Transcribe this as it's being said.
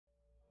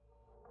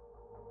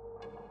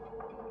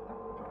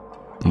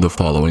The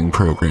following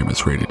program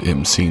is rated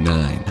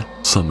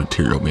MC9. Some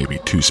material may be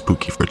too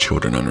spooky for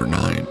children under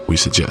 9. We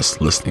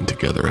suggest listening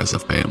together as a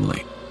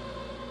family.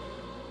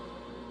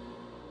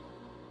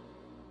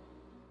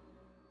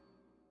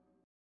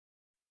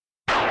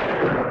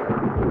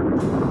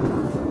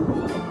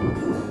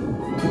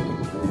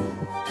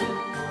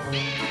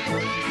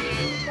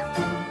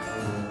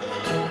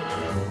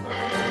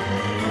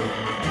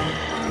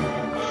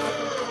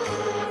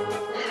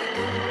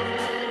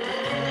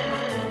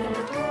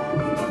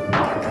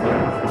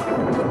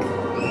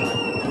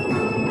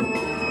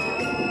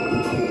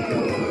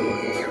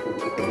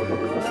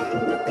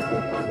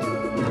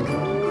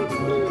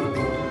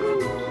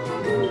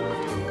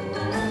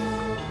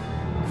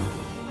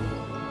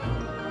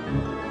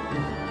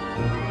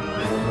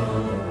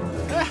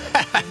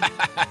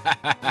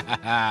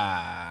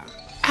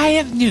 Eye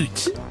of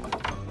newt,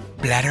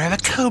 bladder of a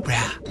cobra,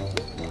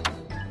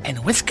 and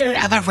whisker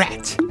of a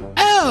rat.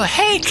 Oh,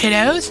 hey,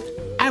 kiddos!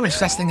 I was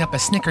dusting up a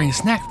snickering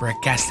snack for a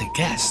ghastly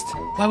guest.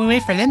 While we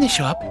wait for them to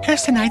show up,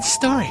 here's tonight's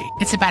story.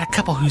 It's about a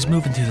couple who's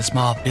moving to the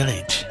small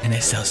village, and they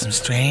sell some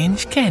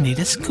strange candy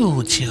to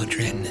school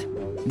children.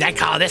 I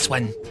call this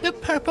one the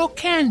purple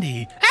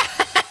candy.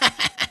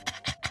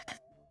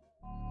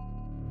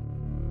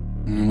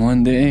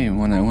 One day,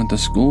 when I went to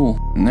school,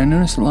 I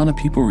noticed a lot of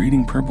people were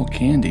eating purple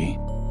candy.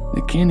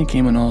 The candy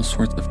came in all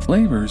sorts of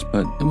flavors,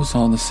 but it was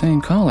all the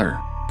same color,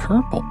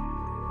 purple.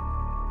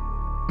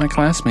 My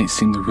classmates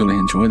seemed to really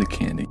enjoy the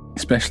candy,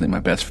 especially my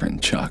best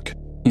friend Chuck.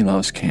 He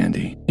loves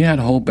candy. He had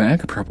a whole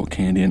bag of purple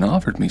candy and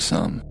offered me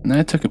some, and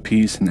I took a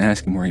piece and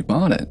asked him where he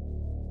bought it.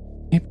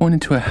 He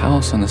pointed to a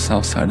house on the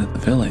south side of the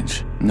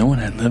village. No one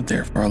had lived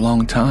there for a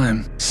long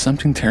time.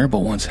 Something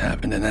terrible once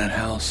happened in that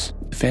house.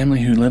 The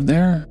family who lived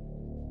there,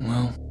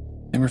 well,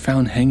 they were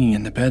found hanging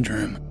in the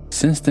bedroom.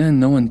 Since then,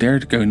 no one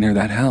dared to go near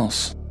that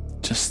house.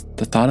 Just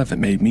the thought of it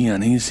made me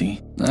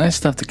uneasy. I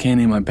stuffed the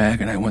candy in my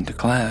bag and I went to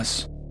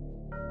class.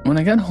 When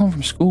I got home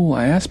from school,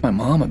 I asked my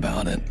mom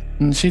about it,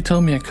 and she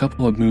told me a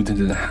couple had moved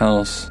into the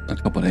house a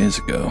couple days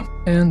ago,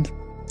 and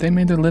they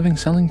made their living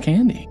selling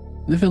candy.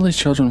 The village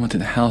children went to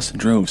the house in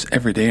droves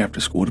every day after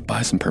school to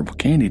buy some purple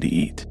candy to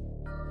eat.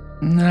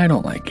 I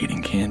don't like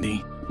eating candy.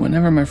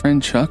 Whenever my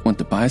friend Chuck went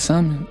to buy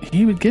some,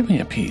 he would give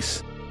me a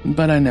piece,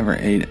 but I never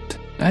ate it.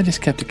 I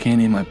just kept the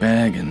candy in my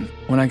bag, and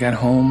when I got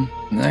home,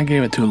 I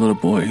gave it to a little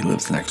boy who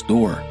lives next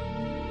door.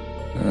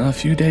 A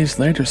few days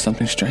later,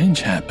 something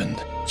strange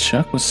happened.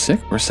 Chuck was sick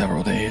for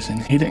several days,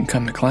 and he didn't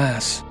come to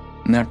class.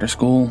 And after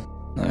school,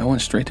 I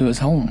went straight to his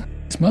home.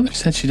 His mother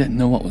said she didn't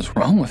know what was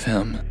wrong with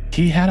him.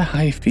 He had a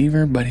high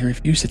fever, but he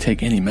refused to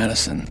take any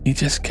medicine. He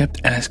just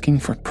kept asking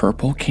for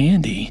purple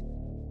candy.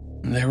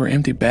 There were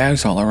empty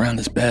bags all around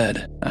his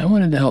bed. I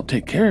wanted to help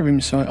take care of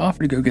him, so I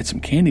offered to go get some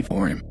candy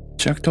for him.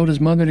 Chuck told his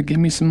mother to give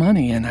me some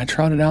money, and I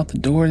trotted out the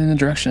door in the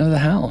direction of the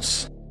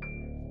house.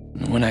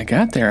 When I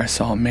got there, I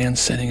saw a man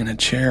sitting in a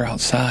chair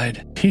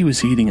outside. He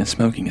was eating and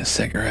smoking a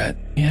cigarette.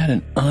 He had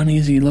an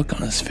uneasy look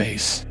on his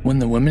face. When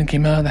the woman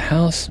came out of the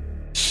house,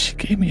 she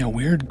gave me a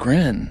weird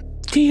grin.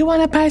 Do you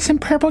want to buy some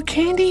purple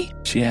candy?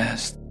 She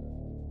asked.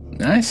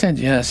 I said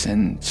yes,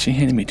 and she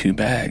handed me 2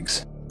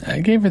 bags. I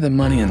gave her the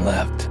money and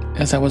left.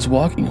 As I was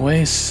walking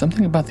away,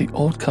 something about the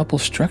old couple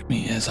struck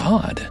me as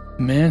odd.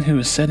 The man who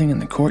was sitting in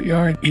the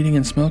courtyard, eating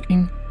and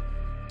smoking,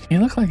 he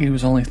looked like he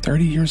was only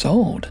 30 years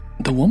old.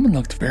 The woman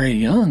looked very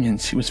young,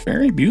 and she was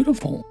very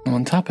beautiful.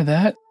 On top of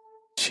that,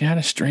 she had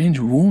a strange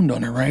wound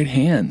on her right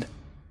hand,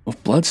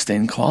 with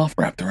blood-stained cloth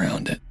wrapped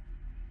around it.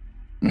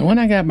 And when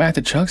I got back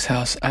to Chuck's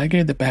house, I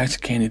gave the bags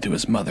of candy to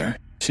his mother.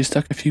 She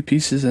stuck a few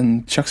pieces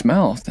in Chuck's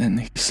mouth,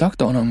 and he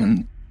sucked on them,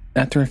 and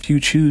after a few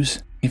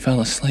chews, he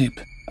fell asleep.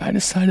 I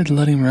decided to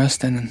let him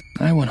rest, and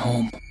I went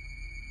home.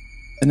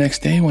 The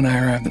next day when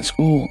I arrived at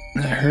school,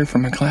 I heard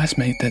from a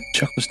classmate that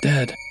Chuck was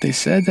dead. They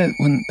said that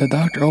when the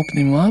doctor opened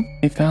him up,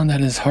 he found that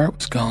his heart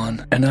was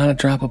gone, and not a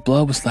drop of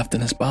blood was left in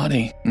his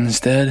body.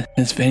 Instead,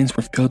 his veins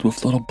were filled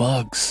with little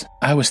bugs.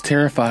 I was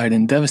terrified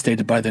and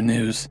devastated by the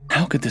news.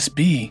 How could this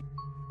be?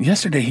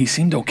 Yesterday he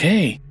seemed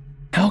okay.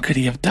 How could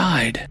he have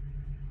died?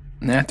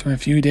 And after a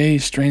few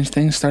days, strange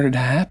things started to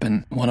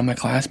happen. One of my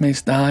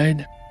classmates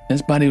died.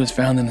 His body was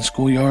found in the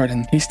schoolyard,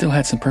 and he still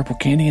had some purple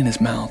candy in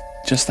his mouth.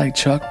 Just like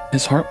Chuck,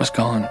 his heart was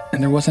gone,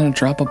 and there wasn't a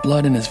drop of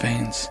blood in his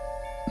veins.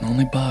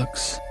 Only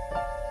bugs.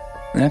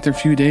 And after a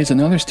few days,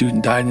 another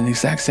student died in the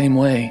exact same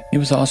way. He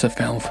was also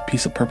found with a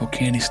piece of purple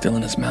candy still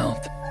in his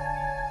mouth.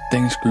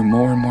 Things grew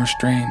more and more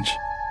strange.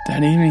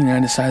 That evening, I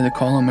decided to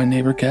call on my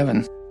neighbor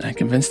Kevin. I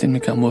convinced him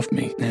to come with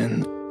me,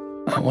 and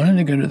I wanted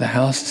to go to the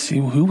house to see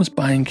who was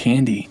buying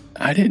candy.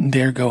 I didn't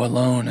dare go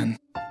alone, and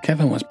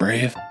Kevin was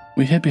brave.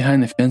 We hid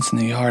behind the fence in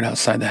the yard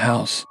outside the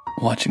house,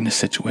 watching the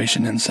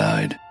situation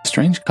inside. A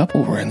strange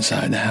couple were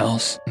inside the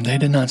house. They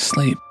did not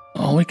sleep.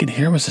 All we could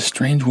hear was a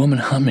strange woman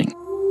humming.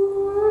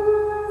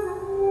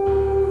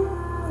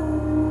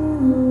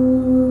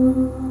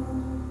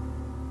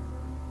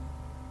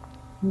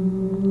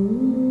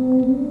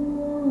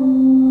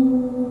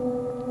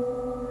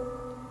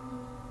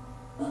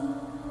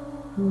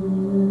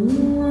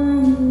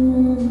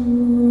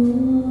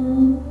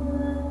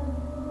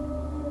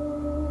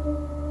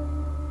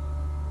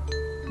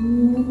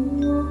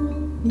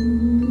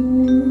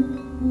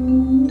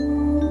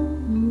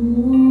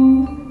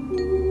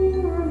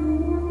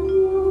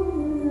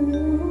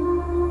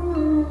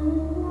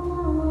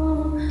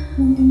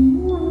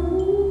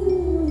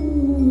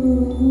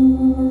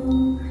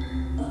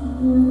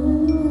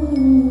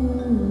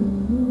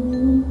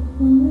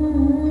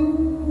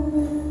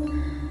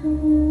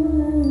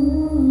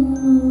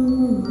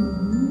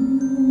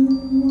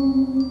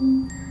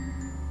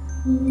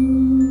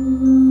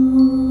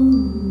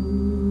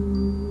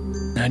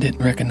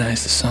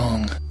 recognized the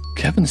song.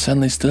 Kevin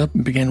suddenly stood up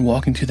and began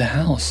walking to the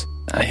house.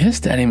 I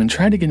hissed at him and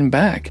tried to get him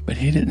back, but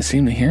he didn't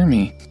seem to hear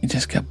me. He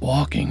just kept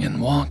walking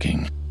and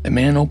walking. The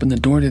man opened the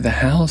door to the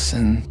house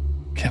and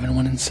Kevin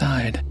went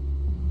inside.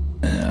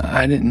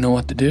 I didn't know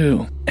what to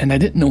do, and I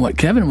didn't know what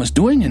Kevin was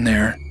doing in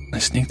there. I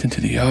sneaked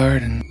into the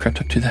yard and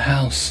crept up to the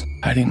house,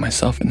 hiding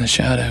myself in the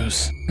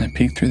shadows. I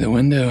peeked through the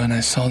window and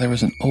I saw there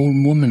was an old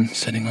woman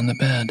sitting on the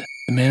bed.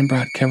 The man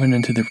brought Kevin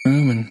into the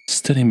room and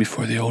stood him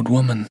before the old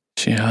woman.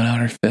 She held out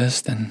her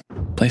fist and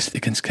placed it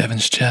against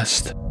Kevin's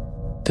chest.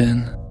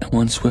 Then, in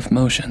one swift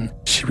motion,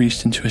 she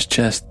reached into his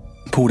chest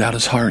and pulled out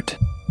his heart.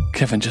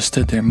 Kevin just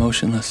stood there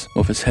motionless,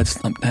 with his head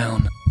slumped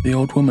down. The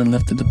old woman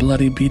lifted the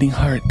bloody, beating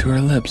heart to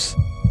her lips,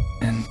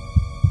 and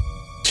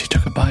she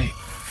took a bite.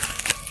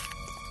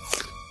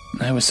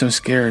 I was so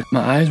scared.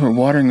 My eyes were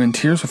watering and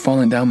tears were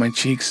falling down my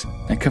cheeks.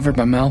 I covered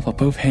my mouth with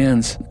both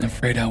hands,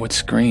 afraid I would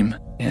scream,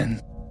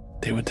 and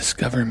they would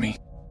discover me.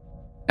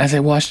 As I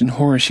watched in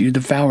horror, she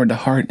devoured the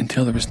heart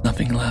until there was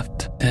nothing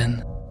left.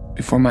 Then,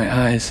 before my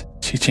eyes,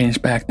 she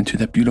changed back into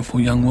the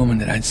beautiful young woman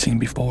that I'd seen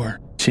before.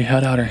 She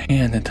held out her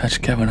hand and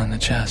touched Kevin on the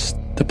chest.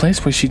 The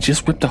place where she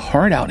just whipped the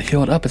heart out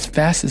healed up as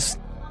fast as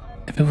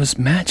if it was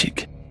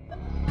magic,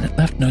 and it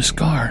left no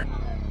scar.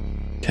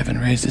 Kevin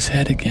raised his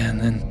head again,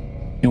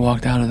 and he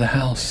walked out of the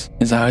house.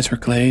 His eyes were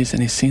glazed,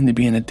 and he seemed to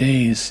be in a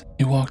daze.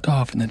 He walked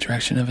off in the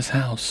direction of his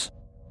house.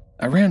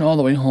 I ran all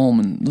the way home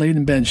and laid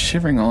in bed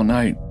shivering all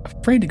night,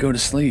 afraid to go to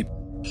sleep.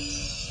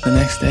 The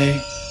next day,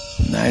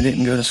 I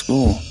didn't go to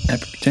school. I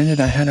pretended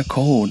I had a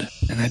cold,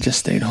 and I just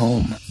stayed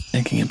home,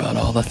 thinking about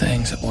all the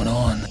things that went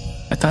on.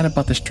 I thought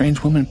about the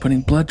strange woman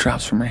putting blood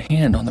drops from her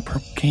hand on the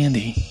purple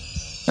candy.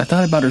 I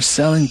thought about her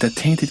selling the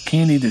tainted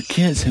candy to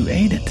kids who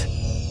ate it.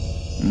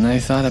 And I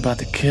thought about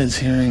the kids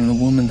hearing the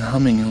woman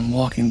humming and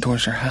walking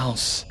towards her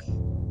house.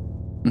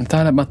 And I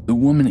thought about the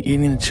woman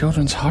eating the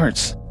children's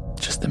hearts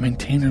just to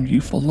maintain her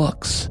youthful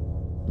looks.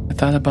 I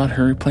thought about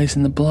her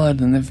replacing the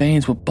blood in the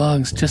veins with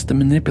bugs just to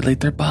manipulate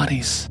their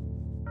bodies.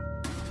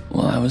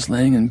 While I was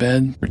laying in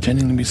bed,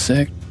 pretending to be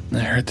sick, I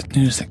heard the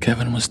news that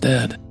Kevin was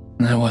dead,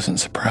 and I wasn't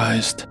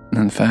surprised.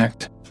 In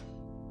fact,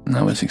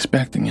 I was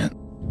expecting it.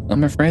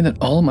 I'm afraid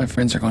that all of my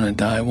friends are going to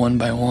die one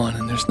by one,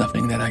 and there's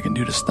nothing that I can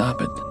do to stop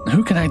it.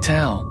 Who can I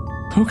tell?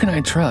 Who can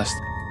I trust?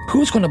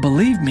 Who's going to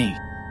believe me?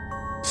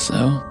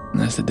 So,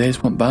 as the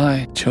days went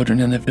by,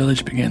 children in the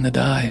village began to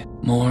die.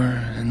 More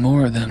and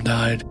more of them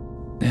died,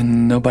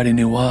 and nobody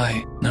knew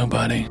why.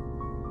 Nobody.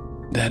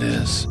 That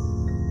is,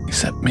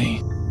 except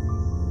me.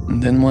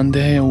 And then one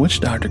day, a witch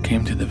doctor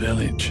came to the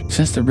village.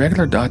 Since the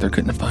regular doctor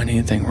couldn't find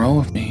anything wrong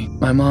with me,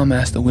 my mom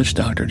asked the witch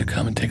doctor to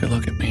come and take a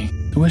look at me.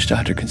 The witch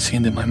doctor could see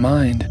into my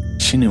mind.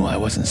 She knew I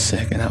wasn't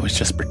sick and I was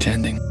just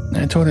pretending. And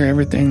I told her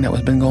everything that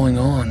was been going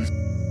on.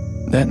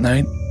 That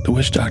night, the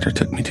witch doctor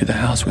took me to the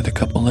house where the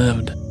couple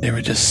lived. They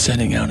were just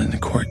sitting out in the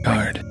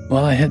courtyard.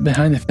 While I hid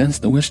behind the fence,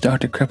 the witch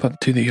doctor crept up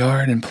to the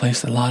yard and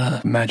placed a lot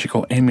of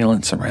magical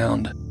amulets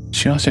around.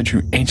 She also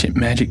drew ancient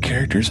magic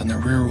characters on the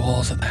rear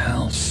walls of the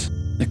house.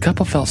 The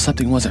couple felt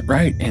something wasn't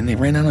right, and they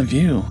ran out of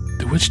view.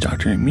 The witch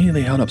doctor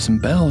immediately held up some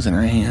bells in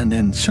her hand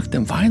and shook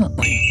them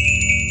violently.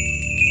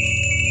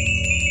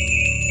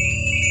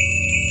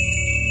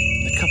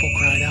 The couple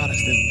cried out as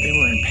if they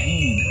were in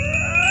pain.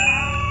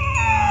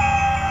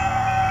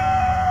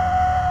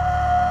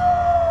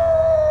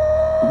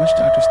 The witch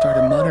doctor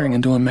started muttering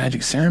and doing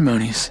magic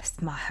ceremonies.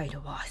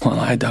 While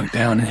I ducked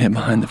down and hid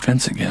behind the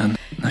fence again,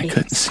 I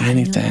couldn't see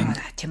anything,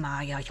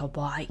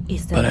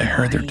 but I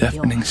heard their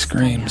deafening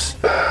screams.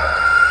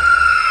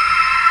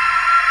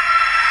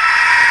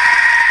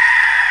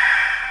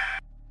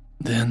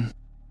 Then,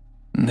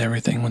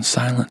 everything went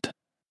silent.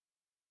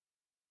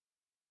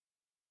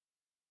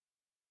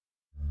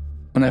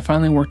 When I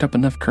finally worked up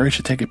enough courage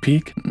to take a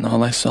peek,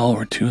 all I saw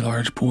were 2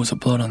 large pools of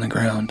blood on the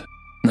ground.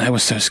 And I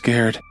was so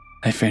scared,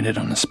 I fainted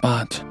on the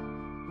spot.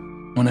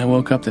 When I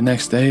woke up the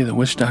next day, the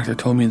witch doctor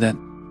told me that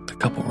the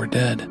couple were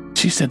dead.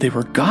 She said they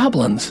were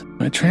goblins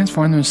who had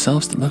transformed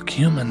themselves to look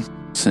human.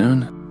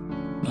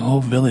 Soon, the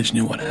whole village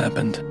knew what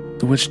happened.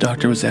 The witch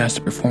doctor was asked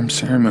to perform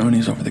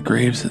ceremonies over the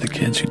graves of the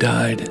kids who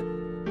died.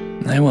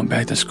 I went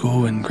back to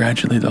school and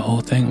gradually the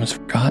whole thing was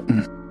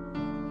forgotten.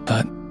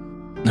 But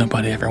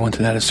nobody ever went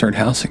to that absurd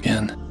house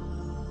again.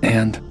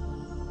 And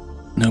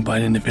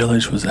nobody in the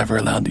village was ever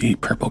allowed to eat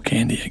purple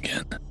candy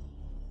again.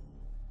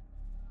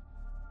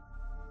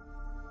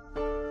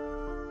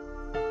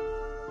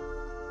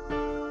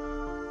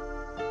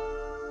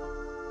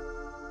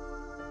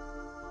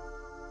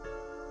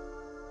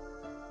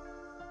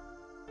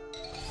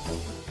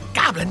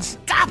 Goblins?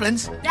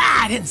 Goblins?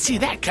 Ah, I didn't see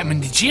that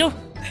coming, did you?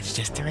 That's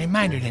just a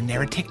reminder to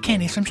never take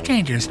candy from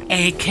strangers.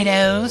 Hey,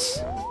 kiddos?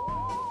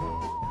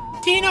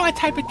 Do you know what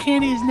type of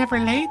candy is never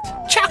late?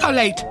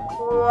 Chocolate!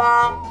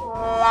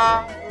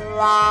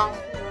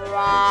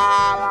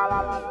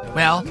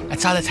 Well,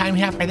 that's all the time we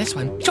have for this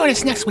one. Join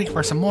us next week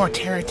for some more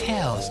terror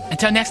tales.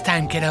 Until next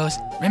time, kiddos,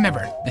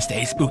 remember to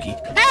stay spooky.